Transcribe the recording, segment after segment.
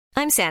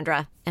I'm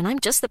Sandra, and I'm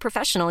just the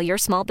professional your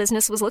small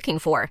business was looking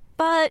for.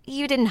 But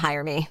you didn't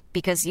hire me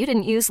because you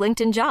didn't use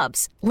LinkedIn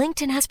Jobs.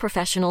 LinkedIn has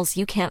professionals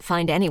you can't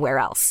find anywhere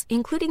else,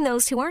 including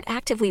those who aren't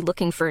actively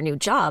looking for a new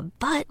job,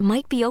 but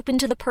might be open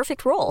to the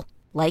perfect role,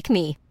 like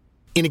me.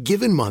 In a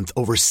given month,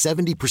 over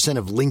 70%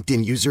 of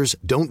LinkedIn users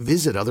don't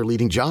visit other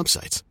leading job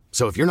sites.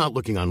 So if you're not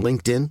looking on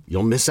LinkedIn,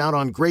 you'll miss out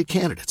on great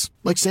candidates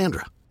like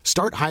Sandra.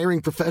 Start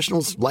hiring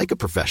professionals like a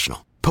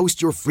professional.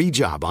 Post your free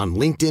job on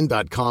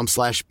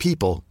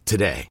linkedin.com/people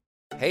today.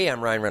 Hey,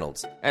 I'm Ryan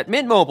Reynolds. At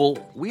Mint Mobile,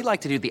 we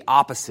like to do the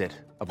opposite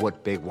of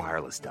what Big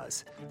Wireless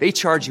does. They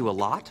charge you a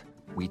lot,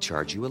 we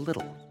charge you a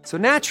little. So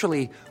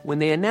naturally, when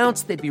they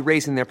announced they'd be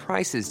raising their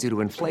prices due to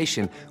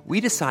inflation,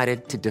 we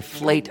decided to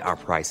deflate our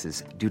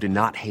prices due to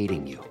not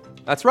hating you.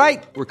 That's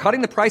right. We're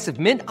cutting the price of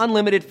Mint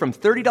Unlimited from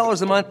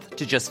 $30 a month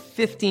to just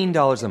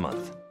 $15 a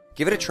month.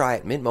 Give it a try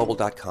at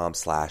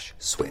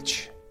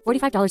mintmobile.com/switch.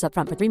 $45 up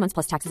front for 3 months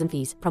plus taxes and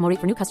fees. Promo rate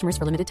for new customers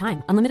for limited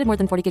time. Unlimited more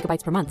than 40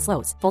 gigabytes per month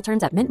slows. Full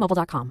terms at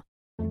mintmobile.com.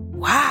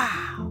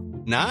 Wow.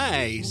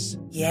 Nice.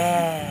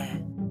 Yeah.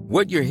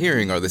 What you're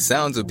hearing are the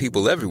sounds of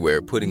people everywhere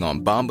putting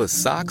on Bombas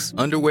socks,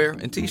 underwear,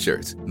 and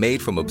T-shirts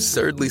made from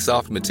absurdly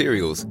soft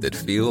materials that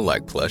feel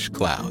like plush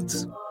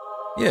clouds.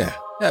 Yeah,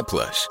 that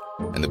plush.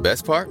 And the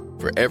best part?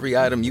 For every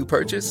item you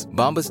purchase,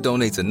 Bombas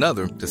donates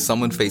another to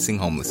someone facing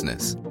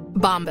homelessness.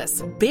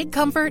 Bombas. Big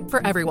comfort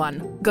for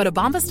everyone. Go to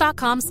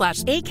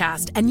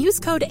bombas.com/ACAST and use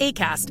code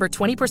ACAST for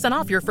 20%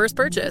 off your first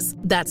purchase.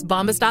 That's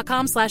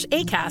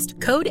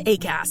bombas.com/ACAST. Code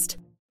ACAST.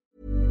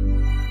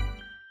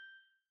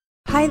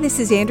 Hi, this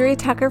is Andrea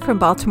Tucker from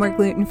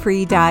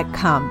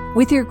BaltimoreGlutenFree.com.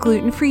 With your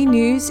gluten-free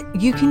news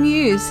you can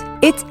use.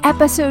 It's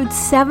episode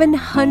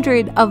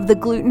 700 of the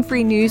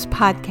Gluten-Free News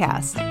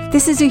podcast.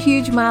 This is a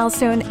huge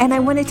milestone, and I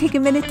want to take a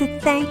minute to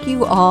thank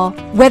you all,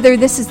 whether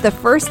this is the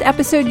first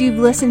episode you've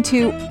listened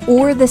to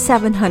or the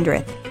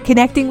 700th.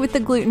 Connecting with the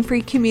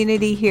gluten-free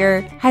community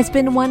here has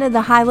been one of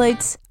the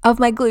highlights of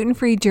my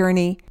gluten-free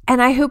journey,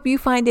 and I hope you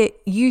find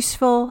it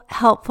useful,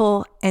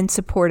 helpful, and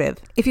supportive.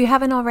 If you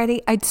haven't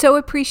already, I'd so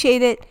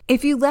appreciate it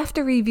if you left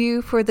a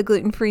review for the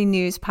Gluten-Free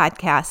News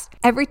podcast.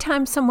 Every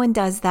time someone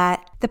does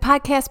that, the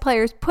podcast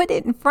players put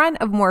it in front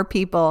of more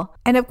people.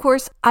 And of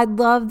course, I'd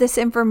love this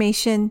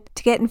information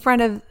to get in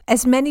front of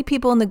as many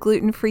people in the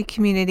gluten-free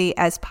community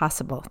as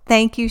possible.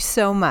 Thank you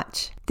so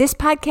much. This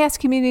podcast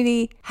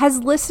community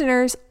has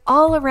listeners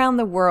all around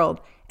the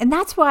world. And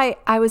that's why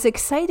I was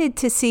excited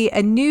to see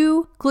a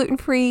new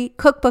gluten-free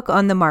cookbook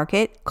on the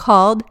market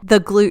called The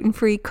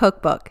Gluten-Free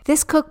Cookbook.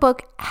 This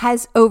cookbook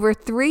has over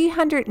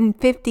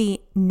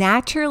 350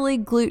 naturally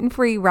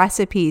gluten-free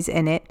recipes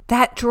in it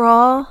that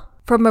draw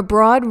from a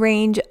broad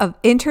range of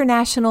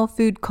international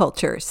food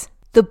cultures.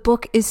 The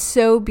book is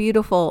so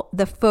beautiful.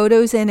 The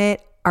photos in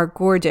it are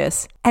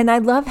gorgeous. And I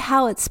love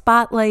how it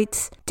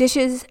spotlights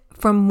dishes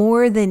from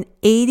more than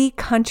 80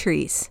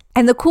 countries.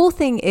 And the cool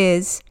thing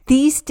is,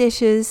 these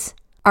dishes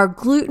are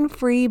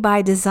gluten-free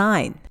by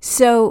design.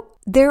 So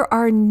there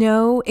are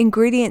no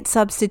ingredient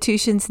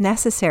substitutions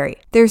necessary.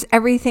 There's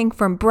everything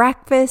from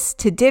breakfast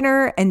to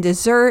dinner and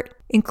dessert,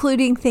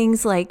 including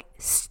things like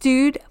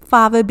stewed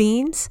fava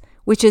beans,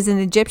 which is an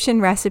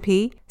Egyptian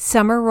recipe,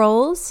 summer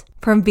rolls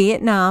from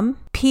Vietnam,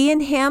 pea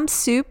and ham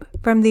soup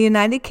from the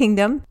United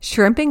Kingdom,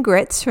 shrimp and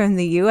grits from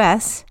the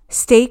US,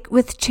 steak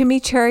with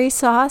chimichurri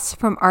sauce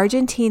from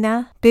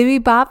Argentina,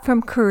 bibimbap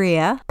from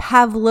Korea,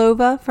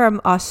 pavlova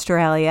from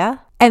Australia,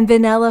 and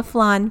vanilla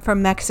flan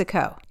from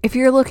Mexico. If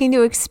you're looking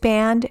to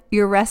expand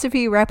your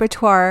recipe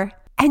repertoire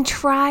and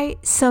try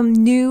some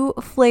new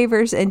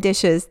flavors and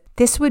dishes,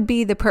 this would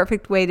be the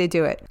perfect way to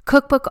do it.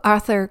 Cookbook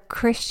author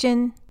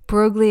Christian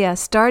Broglia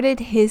started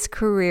his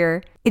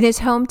career in his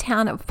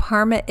hometown of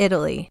Parma,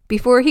 Italy,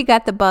 before he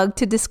got the bug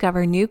to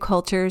discover new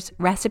cultures,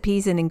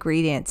 recipes, and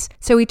ingredients.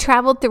 So he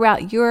traveled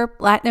throughout Europe,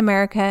 Latin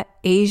America,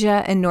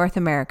 Asia, and North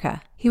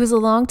America. He was a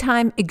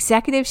longtime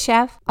executive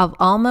chef of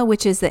Alma,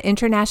 which is the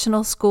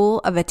International School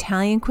of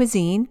Italian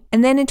Cuisine,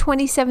 and then in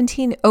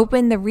 2017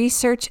 opened the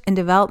Research and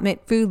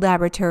Development Food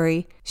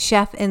Laboratory,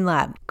 Chef in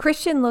Lab.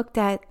 Christian looked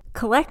at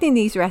collecting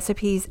these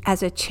recipes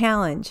as a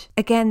challenge.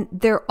 Again,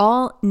 they're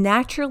all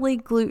naturally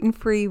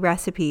gluten-free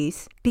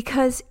recipes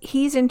because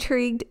he's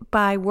intrigued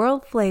by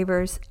world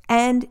flavors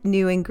and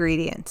new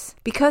ingredients.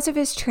 Because of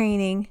his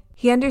training,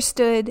 he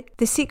understood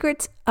the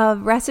secrets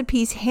of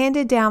recipes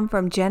handed down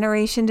from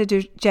generation to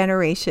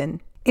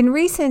generation. In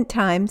recent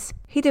times,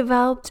 he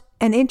developed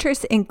an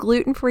interest in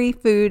gluten-free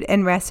food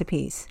and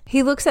recipes.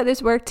 He looks at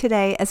his work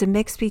today as a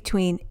mix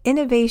between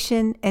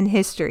innovation and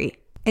history,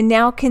 and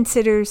now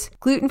considers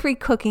gluten-free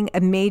cooking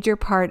a major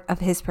part of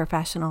his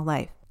professional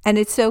life. And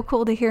it's so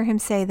cool to hear him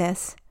say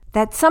this,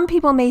 that some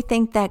people may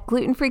think that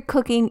gluten-free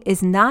cooking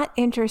is not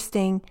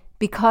interesting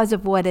because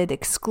of what it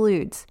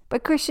excludes.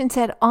 But Christian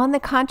said, on the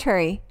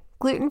contrary,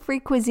 gluten-free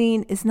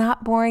cuisine is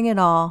not boring at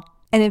all,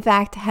 and in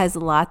fact has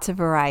lots of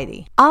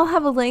variety. I'll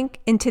have a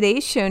link in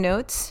today's show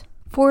notes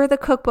For the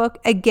cookbook,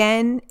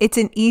 again, it's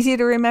an easy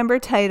to remember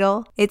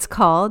title. It's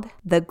called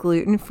The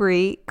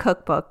Gluten-Free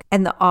Cookbook,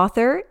 and the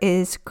author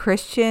is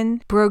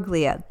Christian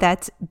Broglia.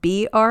 That's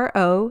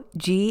Broglia.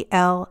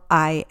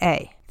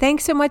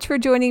 Thanks so much for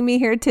joining me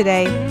here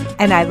today,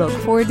 and I look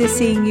forward to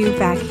seeing you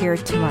back here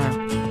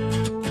tomorrow.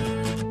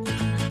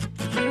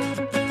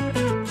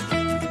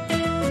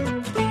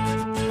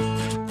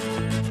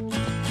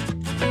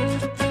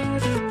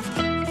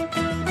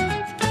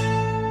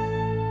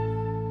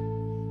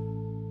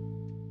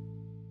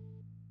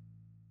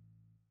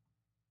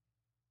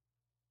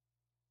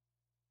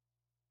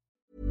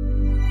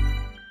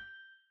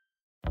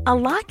 A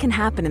lot can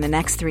happen in the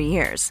next 3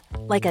 years.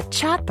 Like a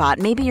chatbot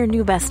may be your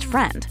new best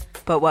friend.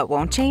 But what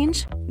won't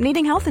change?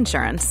 Needing health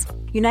insurance.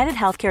 United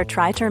Healthcare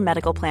Tri-Term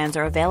Medical Plans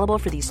are available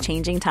for these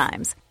changing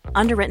times.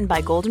 Underwritten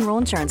by Golden Rule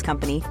Insurance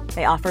Company,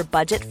 they offer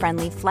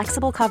budget-friendly,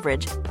 flexible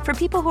coverage for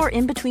people who are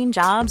in between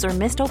jobs or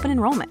missed open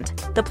enrollment.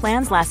 The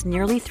plans last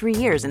nearly 3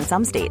 years in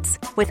some states,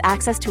 with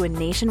access to a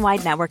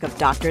nationwide network of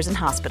doctors and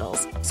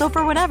hospitals. So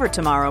for whatever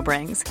tomorrow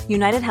brings,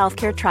 United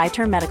Healthcare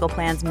Tri-Term Medical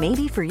Plans may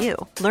be for you.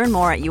 Learn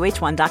more at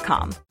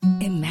uh1.com.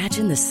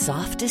 Imagine the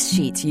softest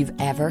sheets you've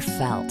ever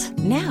felt.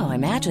 Now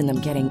imagine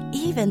them getting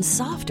even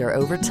softer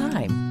over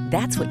time.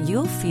 That's what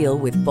you'll feel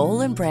with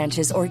Boll &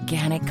 Branch's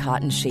organic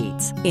cotton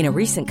sheets. In a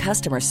recent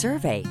customer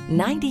survey,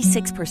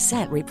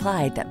 96%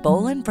 replied that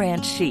Boll &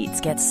 Branch sheets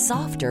get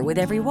softer with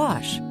every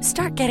wash.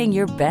 Start getting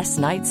your best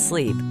night's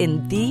sleep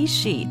in these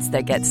sheets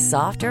that get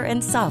softer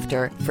and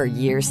softer for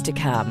years to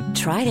come.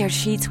 Try their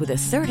sheets with a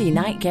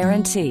 30-night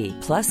guarantee.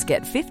 Plus,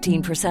 get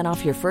 15%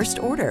 off your first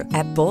order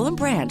at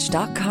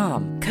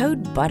bollandbranch.com.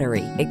 Code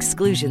BUTTERY.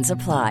 Exclusions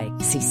apply.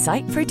 See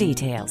site for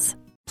details.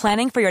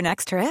 Planning for your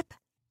next trip?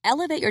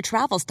 Elevate your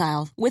travel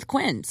style with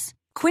Quince.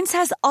 Quince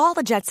has all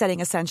the jet-setting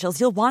essentials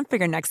you'll want for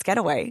your next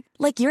getaway,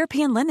 like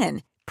European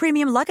linen,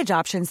 premium luggage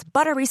options,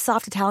 buttery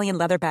soft Italian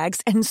leather bags,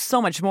 and so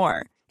much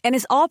more. And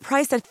is all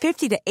priced at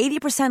 50 to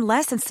 80%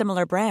 less than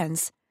similar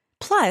brands.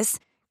 Plus,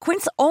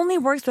 Quince only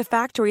works with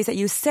factories that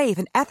use safe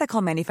and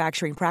ethical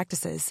manufacturing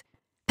practices.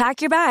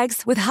 Pack your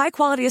bags with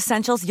high-quality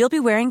essentials you'll be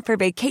wearing for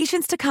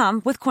vacations to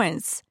come with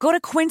Quince. Go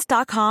to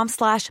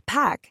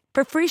quince.com/pack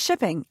for free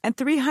shipping and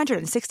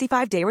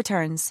 365-day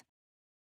returns.